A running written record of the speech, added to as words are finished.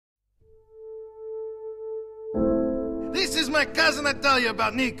This is my cousin I tell you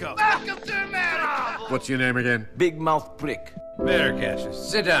about, Niko. Welcome to America! What's your name again? Big mouth prick. Better catches.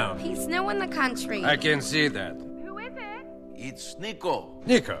 Sit down. He's new in the country. I can see that. Who is it? It's Niko.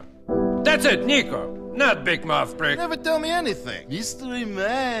 Niko. That's it, Niko. Not big mouth prick. Never tell me anything. Mystery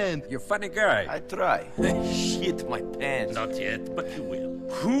man. You funny guy. I try. Shit my pants. Not yet, but you will.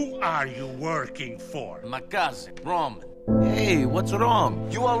 Who are you working for? My cousin, Roman. Hey, what's wrong?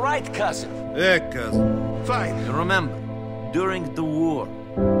 You all right, cousin? Yeah, cousin. Fine. You remember, during the war,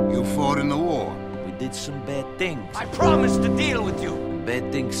 You fought in the war. we did some bad things. I promised to deal with you.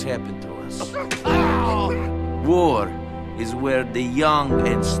 Bad things happened to us. War is where the young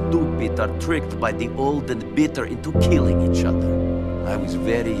and stupid are tricked by the old and bitter into killing each other. I was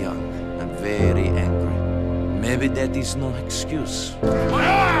very young and very angry. Maybe that is no excuse.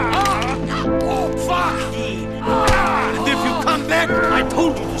 Oh, fuck! And if you come back, I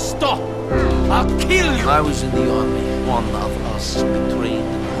told you to stop. I'll kill you. I was in the army. One of us betrayed.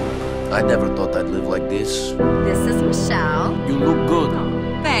 I never thought I'd live like this. This is Michelle. You look good.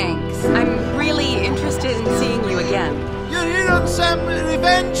 Thanks. I'm really interested in seeing you again. You're here on some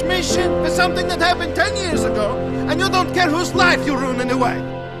revenge mission for something that happened 10 years ago, and you don't care whose life you ruin anyway.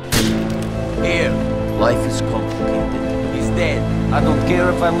 Here, life is complicated. He's dead. I don't care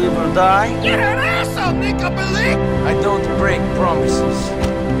if I live or die. You're an asshole, Niko Bellic! I don't break promises.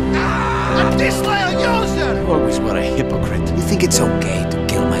 A disloyal user! Always were a hypocrite. You think it's okay to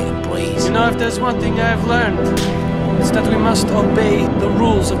kill my employees? You know, if there's one thing I've learned, it's that we must obey the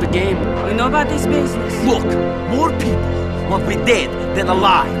rules of the game. You know about this business? Look, more people want me dead than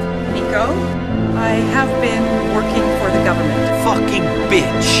alive. Niko, I have been working for the government. Fucking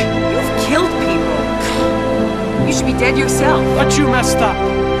bitch. You've killed people. You should be dead yourself. But you messed up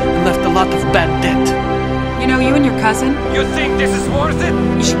and left a lot of bad debt. You know, you and your cousin, You think this is worth it?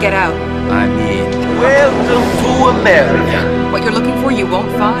 you should get out. I mean, welcome to America. What you're looking for, you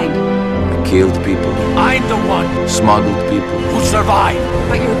won't find. I killed people, I'm the one smuggled people, who survived.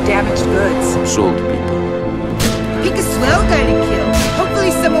 But you're damaged goods. sold people. Pick a swell guy to kill.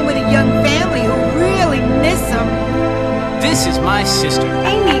 Hopefully someone with a young family who really miss him. This is my sister.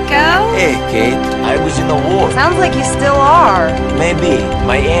 Hey, Niko. Hey, Kate, I was in the war. Sounds like you still are. Maybe.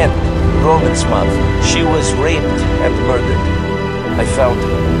 My aunt, Roman's mother, she was raped and murdered. I found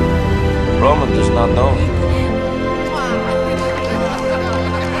her. Roman does not know.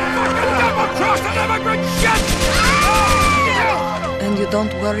 And you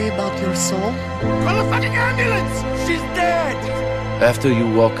don't worry about your soul? Call a fucking ambulance! She's dead. After you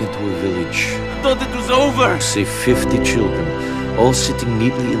walk into a village, I thought it was over. you see 50 children, all sitting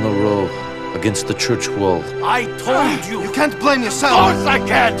neatly in a row against the church wall, I told you. You can't blame Of yourself! course I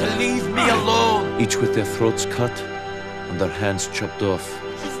can't. Leave me alone. each with their throats cut and their hands chopped off.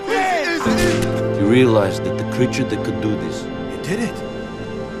 She's dead. You realize that the creature that could do this, You did it!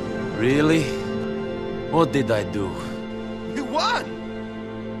 really? What did I do? You won!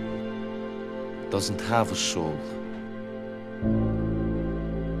 Doesn't have a soul.